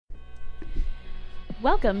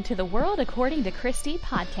Welcome to the World According to Christy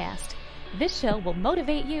podcast. This show will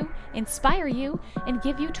motivate you, inspire you, and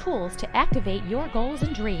give you tools to activate your goals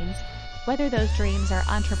and dreams, whether those dreams are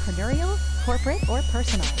entrepreneurial, corporate, or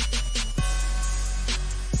personal.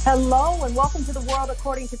 Hello, and welcome to the World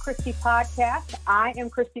According to Christy podcast. I am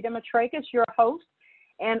Christy Demetrakis, your host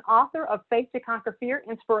and author of Faith to Conquer Fear,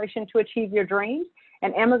 Inspiration to Achieve Your Dreams,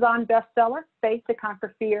 and Amazon bestseller, Faith to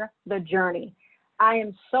Conquer Fear, The Journey. I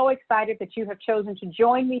am so excited that you have chosen to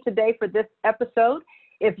join me today for this episode.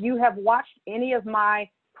 If you have watched any of my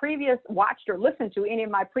listened to any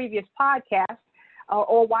of my previous podcasts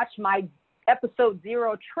or watched my episode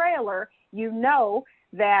 0 trailer, you know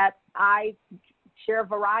that I share a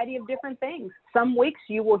variety of different things. Some weeks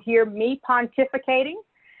you will hear me pontificating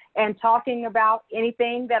and talking about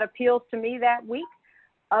anything that appeals to me that week.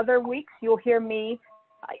 Other weeks you'll hear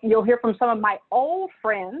from some of my old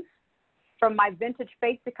friends from my vintage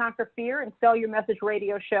Faith to Conquer Fear and Sell Your Message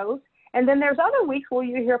radio shows. And then there's other weeks where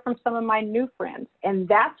you hear from some of my new friends. And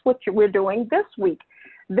that's what we're doing this week.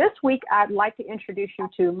 This week, I'd like to introduce you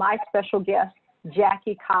to my special guest,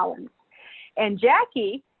 Jackie Collins. And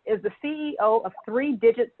Jackie is the CEO of 3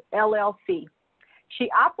 Digits LLC. She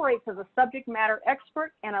operates as a subject matter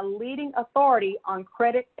expert and a leading authority on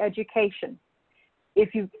credit education.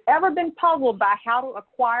 If you've ever been puzzled by how to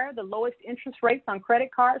acquire the lowest interest rates on credit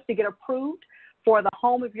cards to get approved for the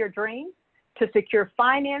home of your dreams, to secure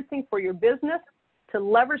financing for your business, to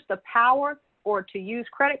leverage the power or to use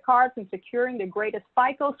credit cards in securing the greatest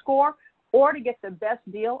FICO score, or to get the best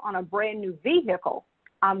deal on a brand new vehicle,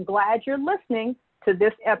 I'm glad you're listening to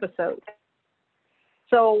this episode.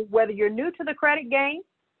 So whether you're new to the credit game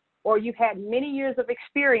or you've had many years of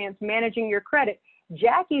experience managing your credit,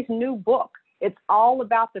 Jackie's new book, It's All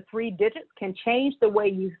About the 3 Digits, can change the way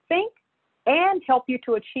you think and help you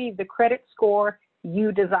to achieve the credit score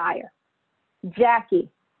you desire. Jackie,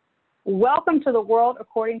 welcome to the World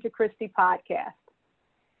According to Christy podcast.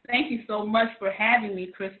 Thank you so much for having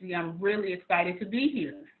me, Christy. I'm really excited to be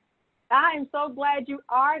here. I am so glad you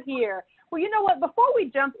are here. Well, you know what? Before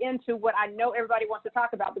we jump into what I know everybody wants to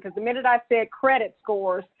talk about, because the minute I said credit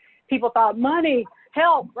scores, people thought money,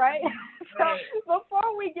 help, right? Right. So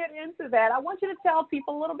before we get into that, I want you to tell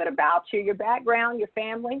people a little bit about you, your background, your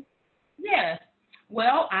family. Yes.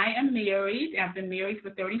 Well, I am married. I've been married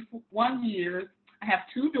for 31 years. I have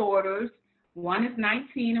 2 daughters. One is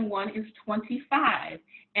 19 and one is 25,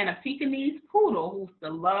 and a Pekingese poodle who's the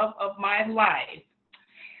love of my life.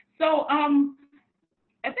 So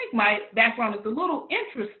I think my background is a little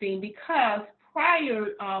interesting because prior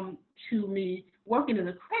to me working in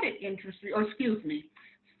the credit industry,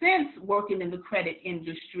 since working in the credit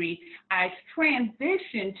industry, I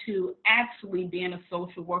transitioned to actually being a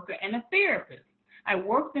social worker and a therapist. I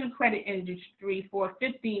worked in the credit industry for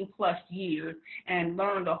 15 plus years and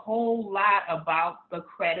learned a whole lot about the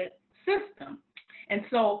credit system. And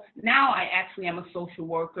so now I actually am a social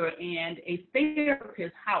worker and a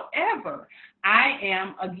therapist. However, I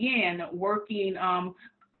am, again, working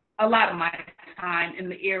a lot of my time in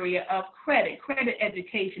the area of credit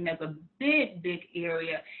education as a big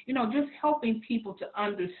area, just helping people to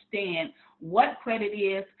understand what credit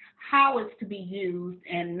is, how it's to be used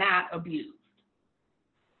and not abused.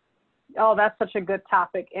 Oh, that's such a good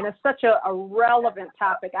topic, and it's such a relevant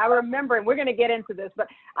topic. I remember, and we're going to get into this, but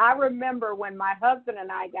I remember when my husband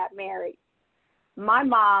and I got married, my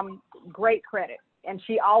mom, great credit, and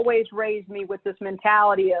she always raised me with this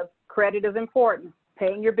mentality of credit is important.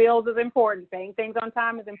 Paying your bills is important. Paying things on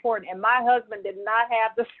time is important. And my husband did not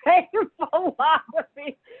have the same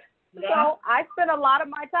philosophy. Yeah. So I spent a lot of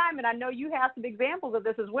my time, and I know you have some examples of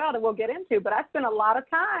this as well that we'll get into, but I spent a lot of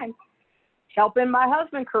time helping my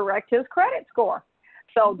husband correct his credit score.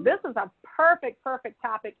 So this is a perfect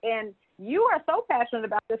topic. And you are so passionate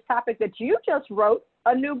about this topic that you just wrote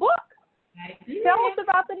a new book. I did. Tell us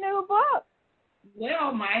about the new book.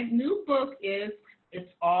 Well, my new book is It's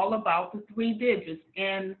All About the 3 Digits,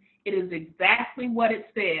 and it is exactly what it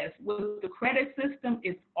says. With the credit system,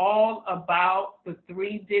 it's all about the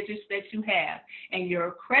 3 digits that you have, and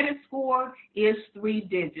your credit score is 3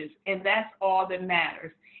 digits, and that's all that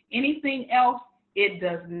matters. Anything else, it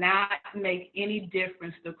does not make any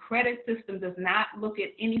difference. The credit system does not look at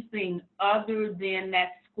anything other than that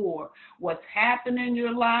score. What's happened in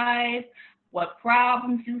your life, what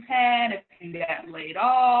problems you've had, if you got laid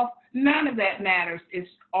off, none of that matters. It's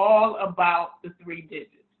all about the 3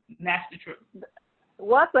 digits. And that's the truth.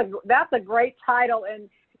 Well, that's a great title, and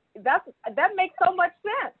that makes so much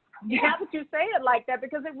sense. Yeah. Now that you say it like that,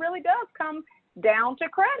 because it really does come down to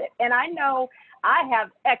credit. And I know I have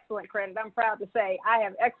excellent credit. I'm proud to say I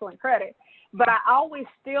have excellent credit. but I always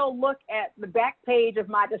still look at the back page of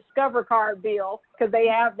my Discover card bill because they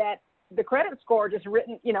have the credit score just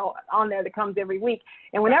written, on there that comes every week.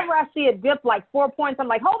 And whenever I see it dip like 4 points, I'm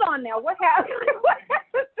like, hold on now, what happened? What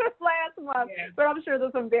happened this last month? Yeah. But I'm sure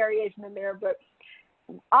there's some variation in there. But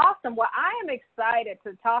awesome. Well, I am excited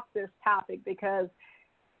to talk this topic because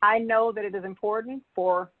I know that it is important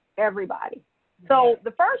for everybody. So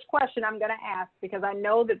the first question I'm going to ask, because I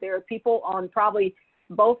know that there are people on probably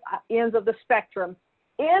both ends of the spectrum,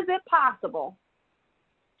 is it possible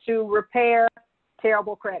to repair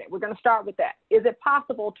terrible credit? We're going to start with that. Is it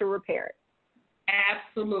possible to repair it?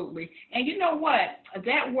 Absolutely. And you know what?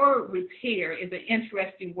 That word repair is an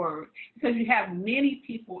interesting word because you have many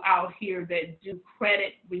people out here that do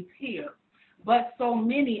credit repair, but so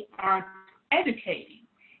many aren't educating.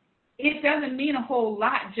 It doesn't mean a whole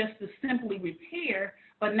lot just to simply repair,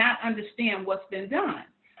 but not understand what's been done.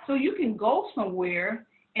 So you can go somewhere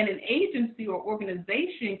and an agency or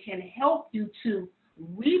organization can help you to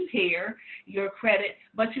repair your credit,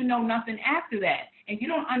 but you know nothing after that. And you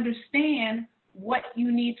don't understand what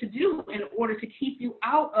you need to do in order to keep you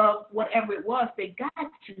out of whatever it was that got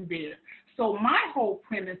you there. So my whole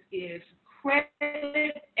premise is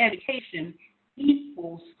credit education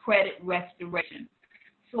equals credit restoration.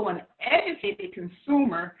 So an educated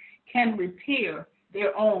consumer can repair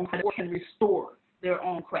their own credit or can restore their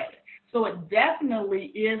own credit. So it definitely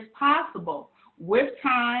is possible with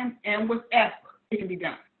time and with effort. It can be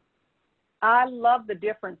done. I love the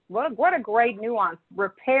difference. What a great nuance,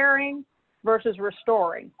 repairing versus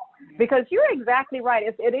restoring. Because you're exactly right.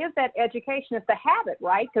 It is that education. It's the habit,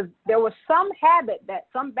 right? Because there was some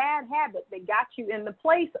bad habit that got you in the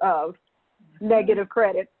place of negative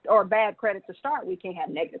credit or bad credit to start. We can't have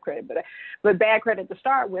negative credit, but bad credit to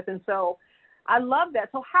start with. And so I love that.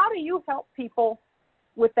 So how do you help people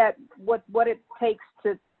with that, what it takes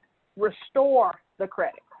to restore the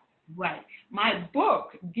credit? Right. My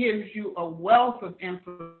book gives you a wealth of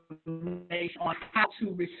information on how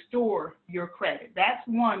to restore your credit. That's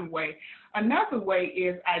one way. Another way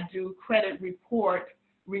is I do credit report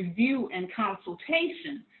review and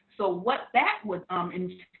consultation. So what that would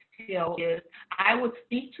entail is I would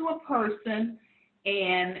speak to a person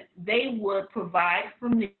and they would provide for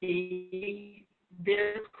me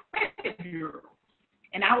their credit bureau.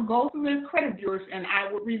 And I would go through the credit bureaus and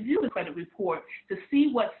I would review the credit report to see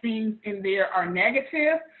what things in there are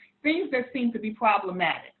negative, things that seem to be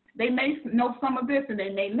problematic. They may know some of this and they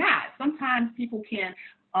may not. Sometimes people can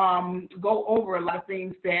go over a lot of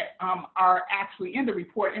things that are actually in the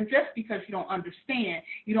report. And just because you don't understand,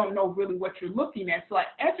 you don't know really what you're looking at. So I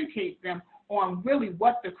educate them on really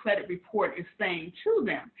what the credit report is saying to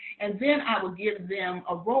them. And then I will give them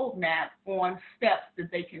a roadmap on steps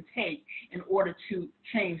that they can take in order to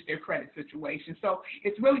change their credit situation. So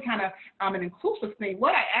it's really kind of an inclusive thing.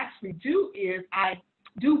 What I actually do is I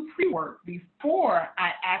do pre-work before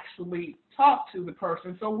I actually talk to the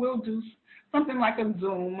person. So we'll do something like a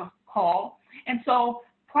Zoom call. And so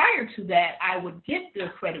prior to that, I would get their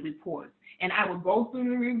credit report and I would go through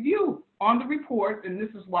the review on the report, and this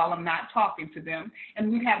is while I'm not talking to them,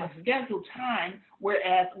 and we'd have a scheduled time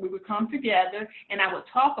whereas we would come together and I would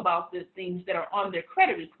talk about the things that are on their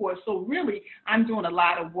credit report. So really, I'm doing a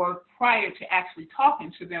lot of work prior to actually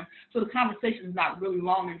talking to them. So the conversation is not really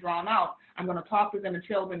long and drawn out. I'm going to talk to them and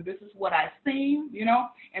tell them this is what I've seen,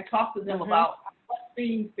 and talk to them about what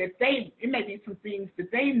things that it may be some things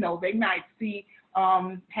that they know they might see,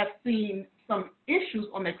 have seen some issues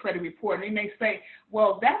on their credit report. And they may say,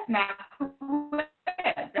 well, that's not correct.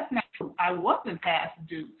 That's not true. I wasn't past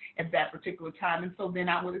due at that particular time. And so then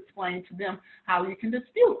I would explain to them how you can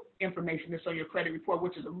dispute information that's on your credit report,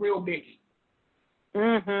 which is a real biggie.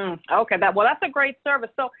 Okay, that's a great service.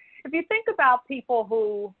 So if you think about people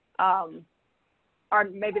who or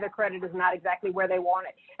maybe their credit is not exactly where they want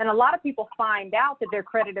it. And a lot of people find out that their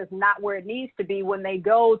credit is not where it needs to be when they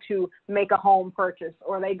go to make a home purchase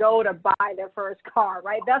or they go to buy their first car,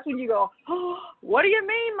 right? That's when you go, oh, what do you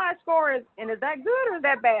mean my score is, and is that good or is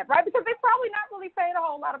that bad, right? Because they're probably not really paying a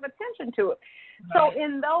whole lot of attention to it. Right. So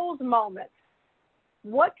in those moments,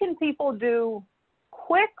 what can people do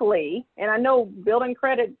quickly? And I know building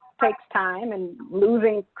credit takes time and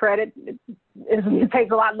losing credit, it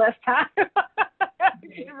takes a lot less time.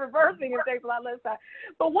 Reversing it takes a lot less time.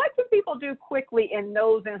 But what can people do quickly in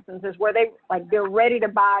those instances where they're ready to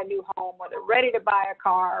buy a new home or they're ready to buy a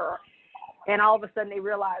car, and all of a sudden they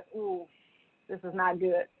realize, ooh, this is not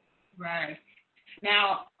good? Right.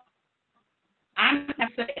 Now, I'm going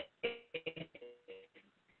to say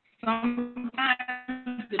sometimes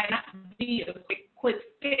it might not be a quick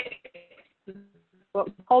fix. Well,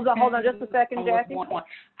 hold on just a second, Jackie.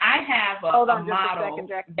 I I have a model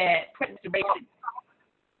that restoration.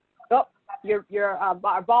 Oh, your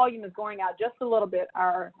our volume is going out just a little bit.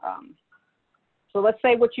 So let's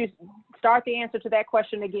say what you start the answer to that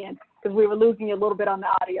question again, because we were losing you a little bit on the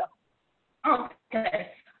audio. Okay.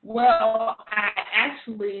 Well, I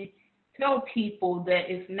actually tell people that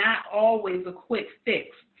it's not always a quick fix.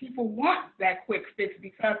 People want that quick fix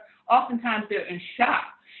because oftentimes they're in shock,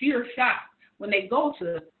 sheer shock, when they go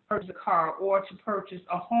to purchase a car or to purchase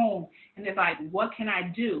a home, and they're like, what can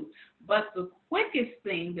I do? But the quickest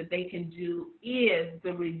thing that they can do is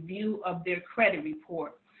the review of their credit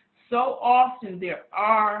report. So often there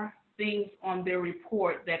are things on their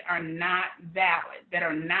report that are not valid, that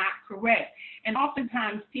are not correct. And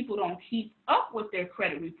oftentimes people don't keep up with their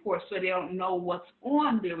credit report, so they don't know what's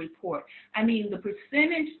on their report. I mean, the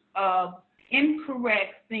percentage of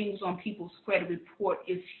incorrect things on people's credit report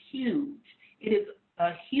is huge. It is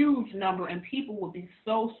a huge number, and people will be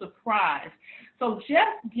so surprised. So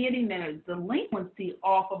just getting a delinquency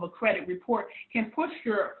off of a credit report can push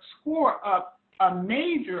your score up a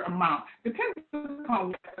major amount. Depends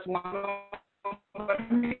on what's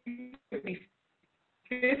one, maybe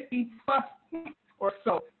 50 plus points or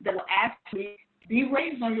so that will actually be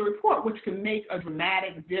raised on your report, which can make a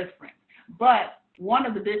dramatic difference. But one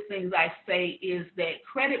of the big things I say is that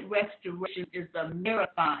credit restoration is a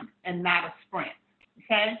marathon and not a sprint,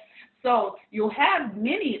 okay? So you'll have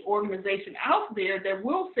many organizations out there that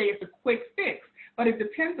will say it's a quick fix, but it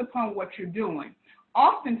depends upon what you're doing.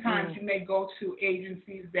 Oftentimes you may go to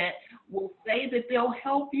agencies that will say that they'll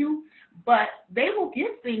help you, but they will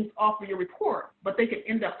get things off of your report, but they could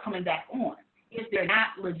end up coming back on if they're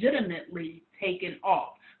not legitimately taken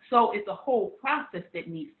off. So it's a whole process that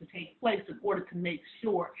needs to take place in order to make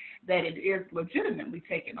sure that it is legitimately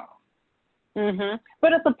taken off.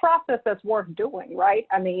 But it's a process that's worth doing, right?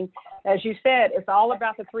 I mean, as you said, it's all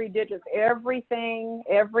about the 3 digits. Everything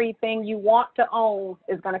you want to own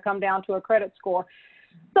is going to come down to a credit score.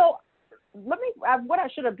 So what I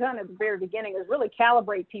should have done at the very beginning is really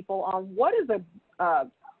calibrate people on what is a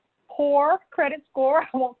poor credit score.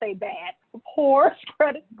 I won't say bad, poor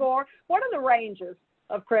credit score. What are the ranges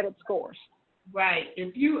of credit scores? Right.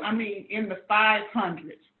 If you, in the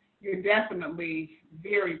 500s, you're definitely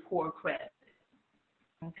very poor credit.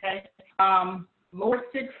 Okay. Lower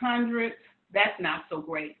 600s, that's not so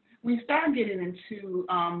great. We start getting into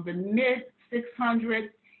the mid 600s,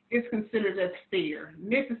 it's considered as fair.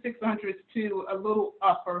 Mid to 600s to a little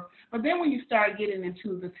upper. But then when you start getting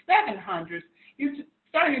into the 700s, you're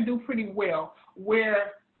starting to do pretty well,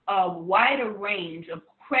 where a wider range of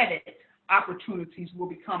credit opportunities will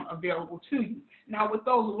become available to you. Now, with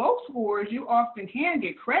those low scores, you often can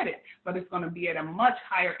get credit, but it's going to be at a much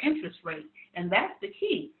higher interest rate, and that's the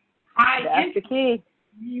key. High interest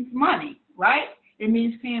means money, right? It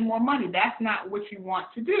means paying more money. That's not what you want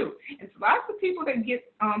to do. And so lots of people that get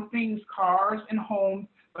things, cars and homes,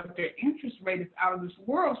 but their interest rate is out of this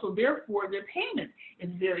world, so therefore their payment is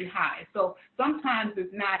very high. So sometimes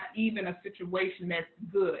it's not even a situation that's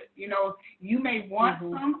good. You know, you may want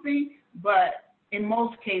something, but in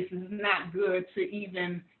most cases it's not good to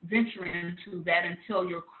even venture into that until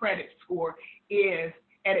your credit score is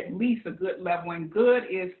at least a good level, and good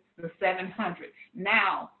is the 700.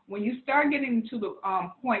 Now, when you start getting to the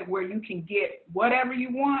point where you can get whatever you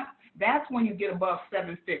want, that's when you get above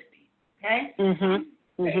 750, okay?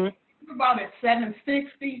 Okay. About at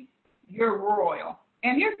 760, you're royal.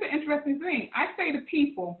 And here's the interesting thing. I say to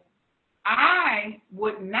people, I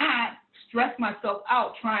would not stress myself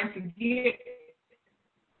out trying to get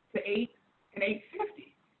to 8 and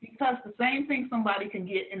 850, because the same thing somebody can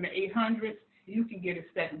get in the 800s, you can get at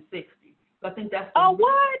 760. So I think that's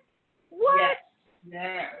What?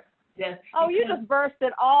 Yes. Oh, you just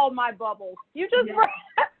bursted all my bubbles. You just burst.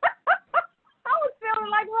 I was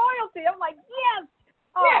feeling like royalty. I'm like, yes.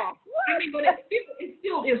 Oh, yeah. what? But it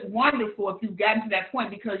still is wonderful if you've gotten to that point,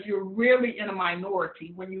 because you're really in a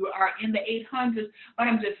minority when you are in the 800s. But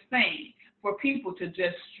I'm just saying, for people to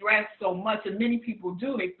just stress so much, and many people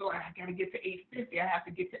do, they feel like, I got to get to 850, I have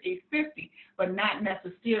to get to 850, but not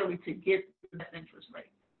necessarily to get the best interest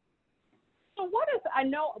rate. So I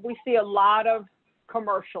know we see a lot of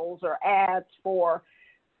commercials or ads for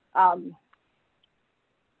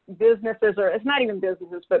businesses, or it's not even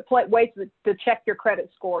businesses, but ways to check your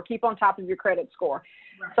credit score, keep on top of your credit score.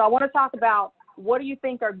 Right. So I want to talk about, what do you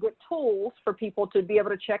think are good tools for people to be able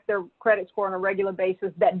to check their credit score on a regular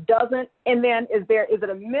basis that doesn't, and then is it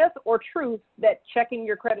a myth or truth that checking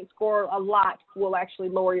your credit score a lot will actually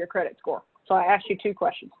lower your credit score? So I asked you 2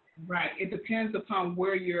 questions. Right. It depends upon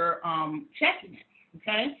where you're checking it.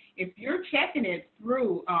 Okay, if you're checking it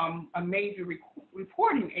through a major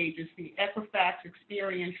reporting agency, Equifax,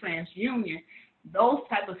 Experian, TransUnion, those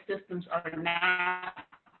type of systems are not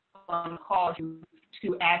going to cause you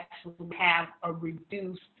to actually have a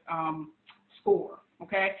reduced score.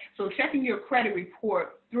 Okay, so checking your credit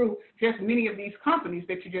report through just many of these companies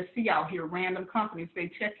that you just see out here, random companies,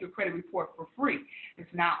 they check your credit report for free.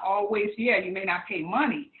 It's not always, you may not pay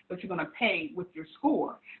money, but you're going to pay with your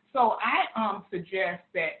score. So I suggest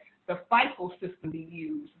that the FICO system be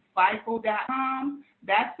used. FICO.com,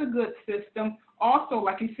 that's a good system. Also,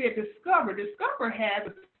 like you said, Discover has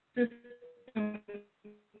a system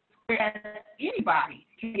where anybody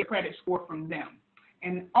can get a credit score from them.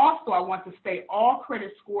 And also, I want to state all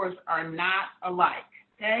credit scores are not alike,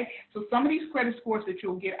 okay? So some of these credit scores that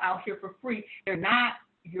you'll get out here for free, they're not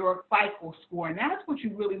your FICO score, and that's what you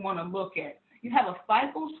really want to look at. You have a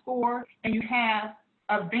FICO score and you have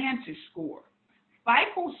a Vantage score.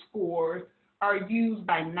 FICO scores are used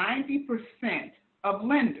by 90% of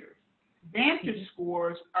lenders. Vantage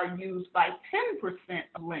scores are used by 10%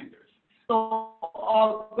 of lenders. So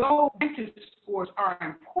although Vantage scores are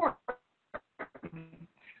important,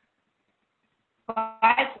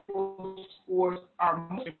 FICO scores are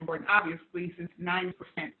most important, obviously, since 90%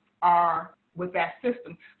 are with that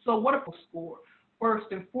system. So what a score? First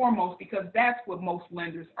and foremost, because that's what most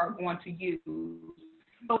lenders are going to use.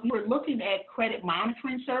 So if you're looking at credit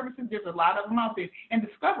monitoring services, there's a lot of them out there, and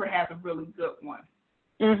Discover has a really good one.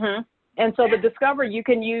 Mm-hmm. And so the Discover, you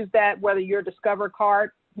can use that whether you're a Discover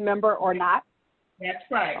card member or not? That's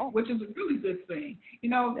right, which is a really good thing.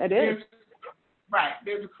 It is. Right.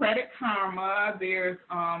 There's Credit Karma. There's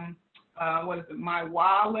My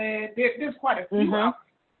Wallet. There's quite a few out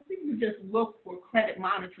there. I think you just look for credit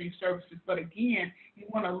monitoring services, but again, you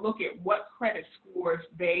want to look at what credit scores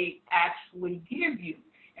they actually give you.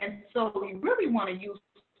 And so you really want to use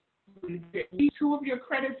two of your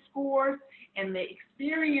credit scores, and the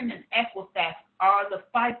Experian and Equifax are the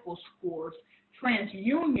FICO scores.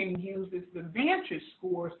 TransUnion uses the Vantage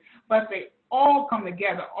scores, but they all come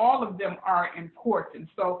together. All of them are important.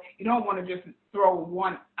 So you don't want to just throw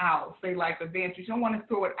one out, say like the Vantage. You don't want to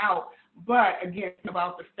throw it out. But again,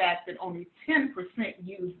 about the fact that only 10%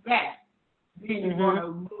 use that, then you want to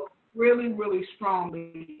look really, really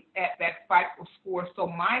strongly at that FICO score. So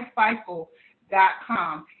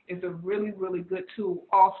myFICO.com is a really, really good tool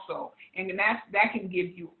also. And that can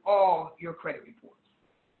give you all your credit reports.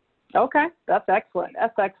 Okay, that's excellent.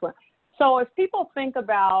 That's excellent. So if people think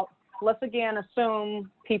about, let's again assume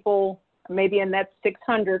people maybe in that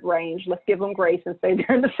 600 range, let's give them grace and say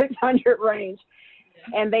they're in the 600 range,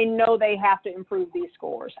 and they know they have to improve these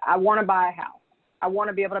scores. I want to buy a house. I want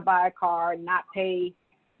to be able to buy a car and not pay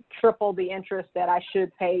triple the interest that I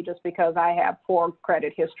should pay just because I have poor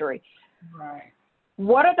credit history. Right.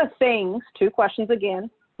 What are the things, two questions again,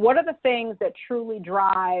 what are the things that truly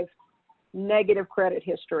drive negative credit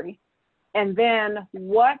history? And then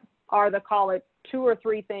what are the, call it, 2 or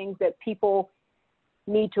 3 things that people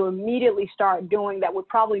need to immediately start doing that would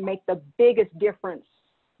probably make the biggest difference,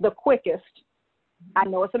 the quickest? I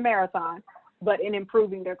know it's a marathon, but in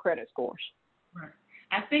improving their credit scores. Right.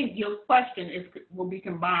 I think your question will be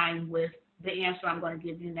combined with the answer I'm going to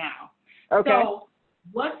give you now. Okay. So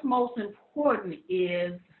what's most important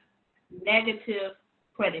is negative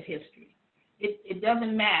credit history. It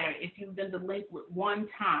doesn't matter if you've been delinquent one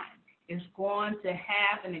time. It's going to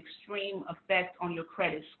have an extreme effect on your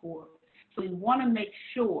credit score. So you want to make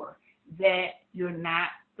sure that you're not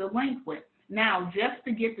delinquent. Now, just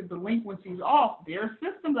to get the delinquencies off, there are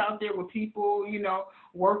systems out there where people,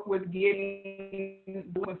 work with getting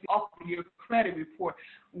delinquencies off of your credit report.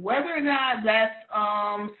 Whether or not that's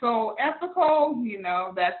so ethical,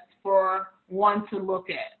 that's for one to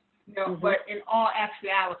look at. But in all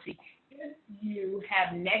actuality, if you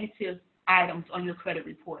have negative items on your credit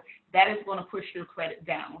report, that is going to push your credit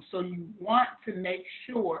down. So you want to make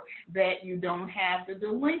sure that you don't have the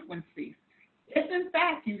delinquencies. If in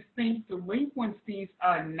fact you think delinquencies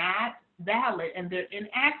are not valid and they're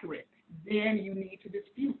inaccurate, then you need to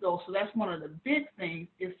dispute those. So that's one of the big things,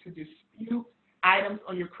 is to dispute items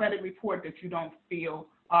on your credit report that you don't feel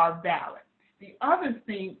are valid. The other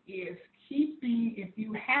thing is keeping, if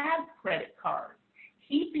you have credit cards,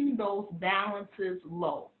 keeping those balances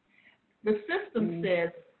low. The system says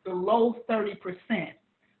below 30%,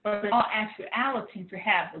 but in all actuality, to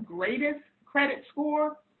have the greatest credit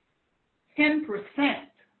score, 10%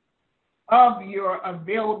 of your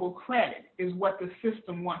available credit is what the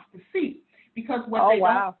system wants to see. Because what they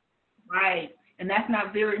don't, right, and that's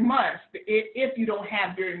not very much if you don't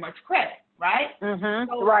have very much credit, right?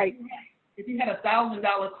 Right. if you had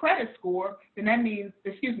 $1,000 credit score, then that means,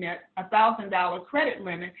 $1,000 credit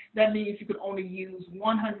limit, that means you could only use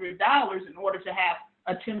 $100 in order to have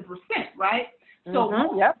a 10%, right? So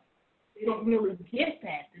they don't really get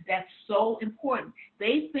that. That's so important.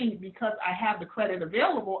 They think because I have the credit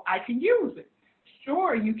available, I can use it.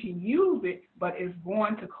 Sure, you can use it, but it's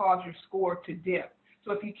going to cause your score to dip.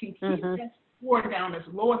 So if you can keep that score down as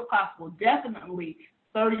low as possible, definitely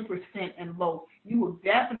 30% and low, you will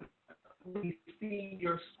definitely see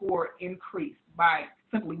your score increase by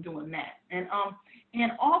simply doing that.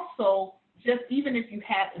 And also, just even if you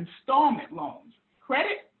have installment loans,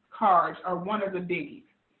 credit cards are one of the biggies.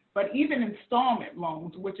 But even installment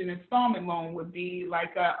loans, which an installment loan would be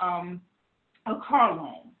like a car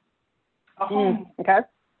loan, a home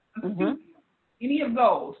loan, any of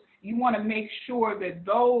those, you want to make sure that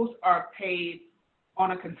those are paid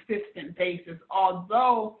on a consistent basis,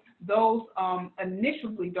 although those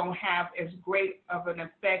initially don't have as great of an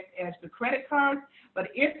effect as the credit cards. But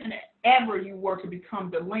if and ever you were to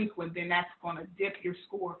become delinquent, then that's going to dip your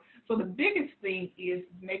score. So the biggest thing is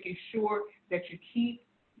making sure that you keep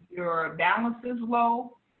your balances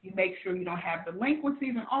low, you make sure you don't have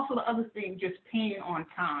delinquencies, and also the other thing, just paying on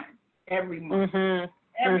time every month.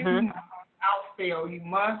 Every month without fail, you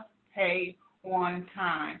must pay on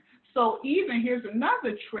time. So even here's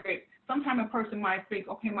another trick. Sometimes a person might think,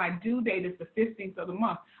 okay, my due date is the 15th of the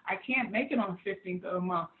month. I can't make it on the 15th of the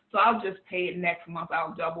month, so I'll just pay it next month.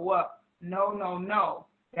 I'll double up. No.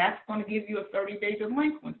 That's going to give you a 30-day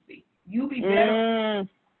delinquency. You'd be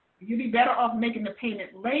better off making the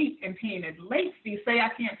payment late and paying it late fee. Say I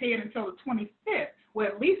can't pay it until the 25th. Well,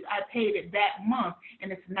 at least I paid it that month,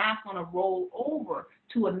 and it's not going to roll over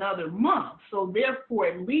to another month. So therefore,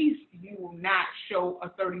 at least you will not show a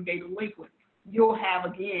 30-day delinquent. You'll have,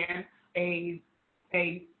 again, a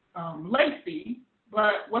late fee.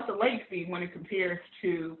 But what's a late fee when it compares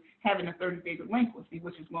to having a 30-day delinquency,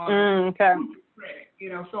 which is going to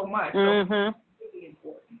credit, so much. So it's really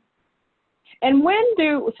important. And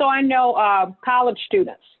so I know college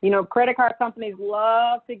students, credit card companies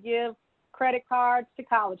love to give credit cards to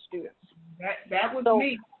college students. That was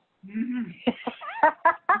me.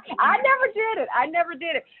 I never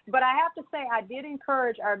did it. But I have to say I did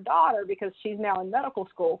encourage our daughter, because she's now in medical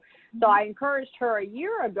school. So I encouraged her a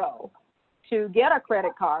year ago to get a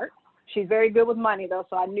credit card. She's very good with money, though,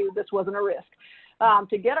 so I knew this wasn't a risk.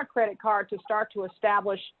 To get a credit card to start to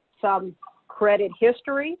establish some credit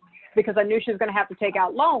history, because I knew she was going to have to take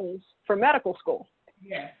out loans for medical school.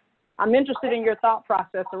 Yes. I'm interested in your thought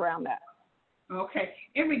process around that. Okay.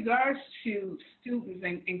 In regards to students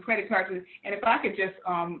and credit cards, and if I could just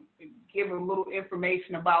give a little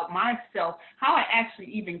information about myself, how I actually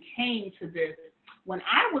even came to this. When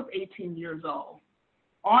I was 18 years old,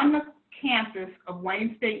 on the campus of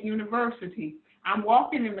Wayne State University, I'm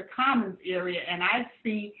walking in the Commons area, and I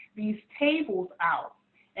see these tables out.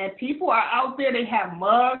 And people are out there, they have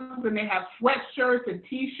mugs, and they have sweatshirts and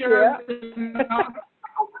T-shirts. And what are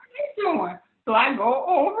they doing? So I go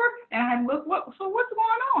over, and I look, what's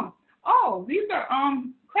going on? Oh, these are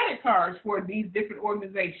credit cards for these different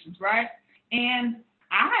organizations, right? And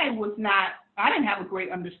I didn't have a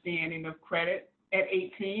great understanding of credit at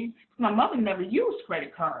 18. My mother never used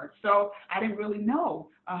credit cards, so I didn't really know.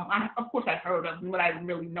 Of course, I heard of them, but I didn't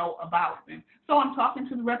really know about them. So I'm talking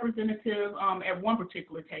to the representative at one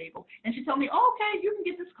particular table, and she told me, okay, you can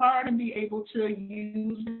get this card and be able to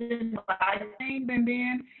use it and buy things and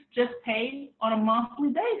then just pay on a monthly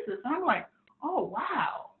basis. And I'm like, oh,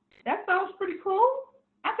 wow, that sounds pretty cool.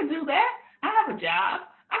 I can do that. I have a job.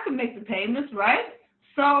 I can make the payments, right?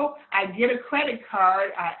 So I get a credit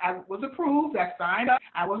card. I was approved. I signed up.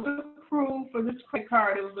 I was approved for this credit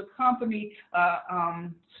card. It was a company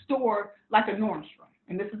store like a Nordstrom,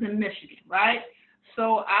 and this is in Michigan, right?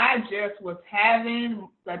 So I just was having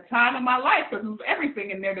the time of my life because there was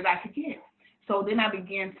everything in there that I could get. So then I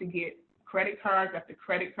began to get credit cards after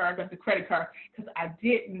credit cards after credit cards because I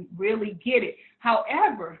didn't really get it.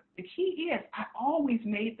 However, the key is I always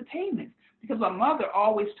made the payments. Because my mother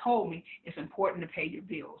always told me it's important to pay your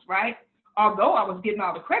bills, right? Although I was getting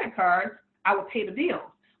all the credit cards, I would pay the bills.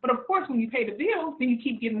 But of course, when you pay the bills, then you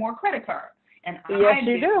keep getting more credit cards. And yes,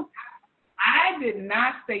 you do. I did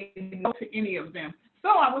not say no to any of them. So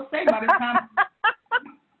I would say by the time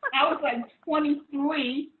I was like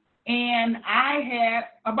 23, and I had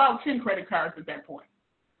about 10 credit cards at that point.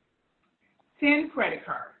 10 credit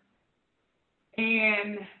cards.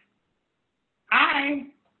 And I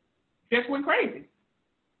just went crazy.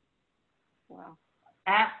 Wow.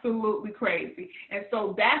 Absolutely crazy. And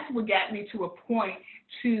so that's what got me to a point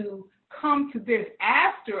to come to this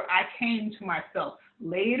after I came to myself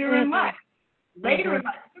later in life. Later in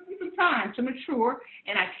life, it took me some time to mature,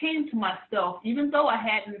 and I came to myself. Even though I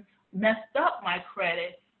hadn't messed up my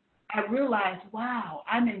credit, I realized, wow,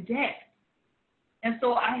 I'm in debt. And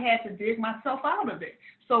so I had to dig myself out of it.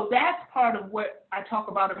 So that's part of what I talk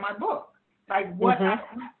about in my book, like what I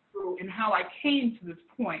went through and how I came to this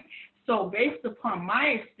point. So based upon my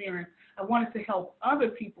experience, I wanted to help other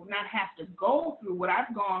people not have to go through what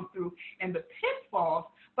I've gone through and the pitfalls,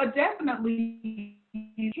 but definitely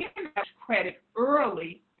you can get credit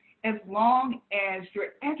early as long as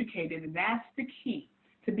you're educated, and that's the key,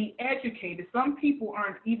 to be educated. Some people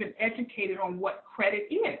aren't even educated on what credit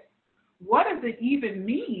is. What does it even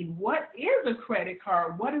mean? What is a credit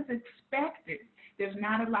card? What is expected? There's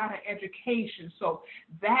not a lot of education. So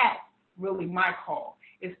that's really my call,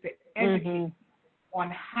 is to educate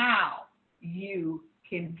on how you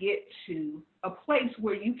can get to a place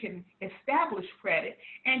where you can establish credit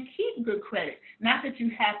and keep good credit. Not that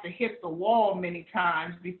you have to hit the wall many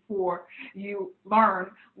times before you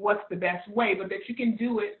learn what's the best way, but that you can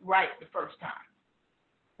do it right the first time.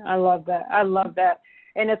 I love that. I love that.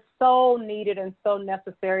 And it's so needed and so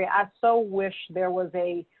necessary. I so wish there was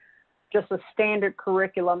just a standard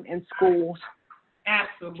curriculum in schools.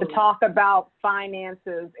 Absolutely. To talk about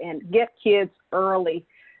finances and get kids early,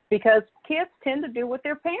 because kids tend to do what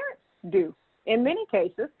their parents do in many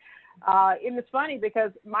cases. And it's funny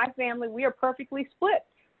because my family, we are perfectly split.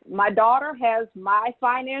 My daughter has my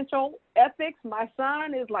financial ethics. My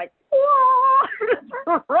son is like,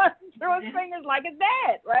 whoa, runs through his fingers like his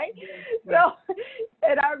dad, right? So,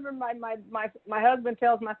 and I remember my husband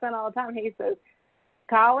tells my son all the time, he says,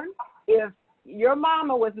 Colin, if your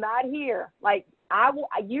mama was not here, like,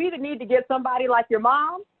 you either need to get somebody like your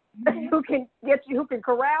mom who can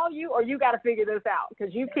corral you, or you got to figure this out,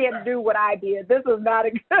 because you can't do what I did. This is not a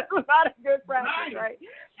good practice, right?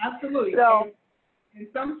 Absolutely. So, and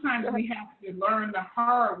sometimes we have to learn the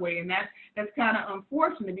hard way, and that's kind of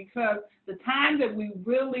unfortunate, because the time that we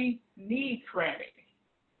really need credit,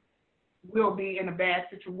 we'll be in a bad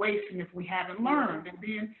situation if we haven't learned, and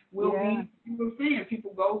then we'll be seeing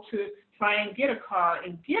people go to try and get a car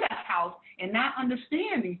and get a house and not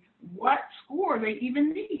understanding what score they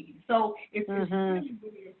even need. So it's really,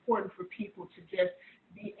 really important for people to just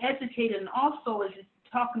be educated, and also, as you're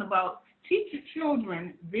talking about, teach your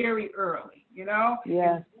children very early, you know?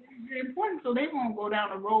 Yeah. It's very, very important, so they won't go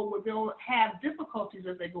down a road where they'll have difficulties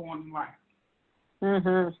as they go on in life.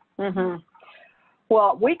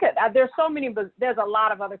 Well, we could, there's so many, but there's a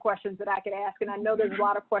lot of other questions that I could ask, and I know there's a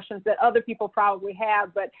lot of questions that other people probably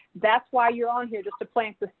have, but that's why you're on here, just to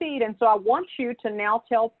plant the seed. And so I want you to now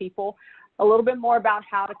tell people a little bit more about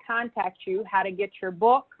how to contact you, how to get your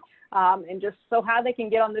book, and just so how they can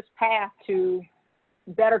get on this path to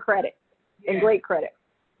better credit and great credit.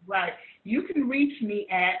 Right. You can reach me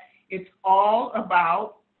at, it's all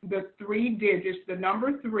about the 3 digits, the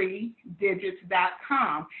number 3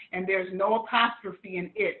 digits.com, and there's no apostrophe in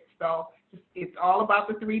it. So it's all about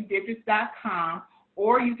the 3 digits.com,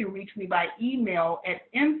 or you can reach me by email at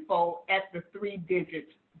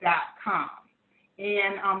info@the3digits.com.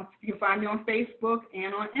 And you can find me on Facebook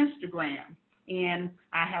and on Instagram. And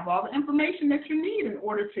I have all the information that you need in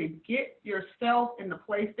order to get yourself in the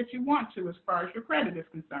place that you want to as far as your credit is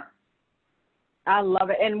concerned. I love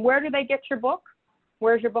it. And where do they get your book?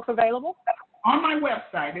 Where's your book available? On my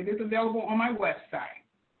website. It is available on my website.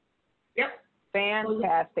 Yep.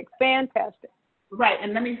 Fantastic. Fantastic. Right.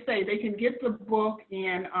 And let me say, they can get the book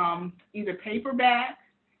in either paperback,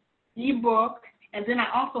 ebook, and then I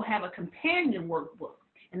also have a companion workbook.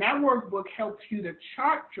 And that workbook helps you to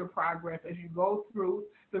chart your progress as you go through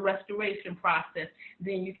the restoration process.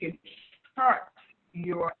 Then you can chart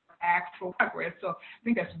your actual progress. So I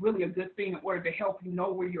think that's really a good thing in order to help you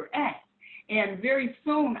know where you're at. And very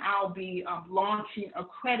soon I'll be launching a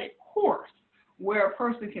credit course where a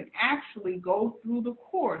person can actually go through the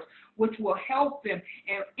course, which will help them.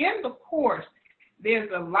 And in the course, there's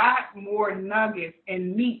a lot more nuggets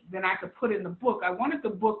and meat than I could put in the book. I wanted the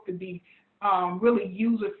book to be really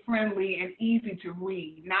user-friendly and easy to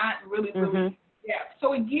read, not really depth.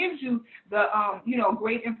 So it gives you the,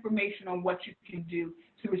 great information on what you can do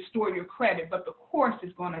to restore your credit, but the course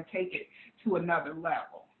is going to take it to another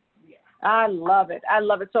level. I love it. I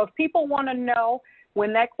love it. So if people want to know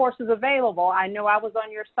when that course is available, I know I was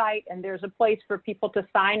on your site, and there's a place for people to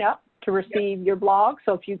sign up to receive your blog.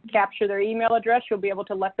 So if you capture their email address, you'll be able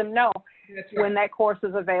to let them know when that course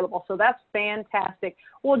is available. So that's fantastic.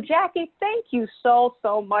 Well, Jackie, thank you so,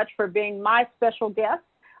 so much for being my special guest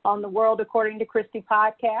on the World According to Christy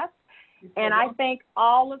podcast. And I thank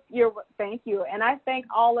all of you. Thank you. And I thank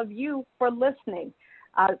all of you for listening.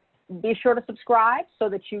 be sure to subscribe so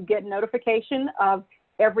that you get notification of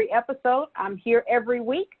every episode. I'm here every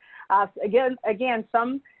week. Again,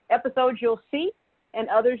 some episodes you'll see and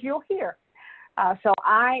others you'll hear. So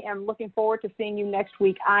I am looking forward to seeing you next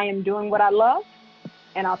week. I am doing what I love,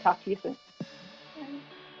 and I'll talk to you soon.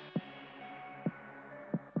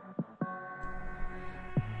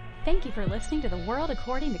 Thank you for listening to the World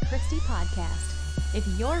According to Christy podcast. If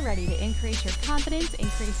you're ready to increase your confidence,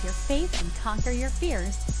 increase your faith, and conquer your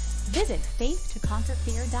fears, visit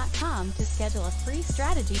faithtoconquerfear.com to schedule a free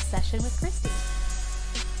strategy session with Christy.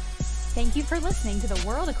 Thank you for listening to the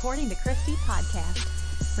World According to Christy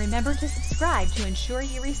podcast. Remember to subscribe to ensure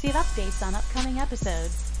you receive updates on upcoming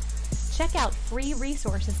episodes. Check out free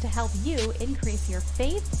resources to help you increase your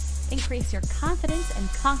faith, increase your confidence, and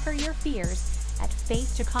conquer your fears at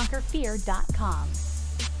faithtoconquerfear.com.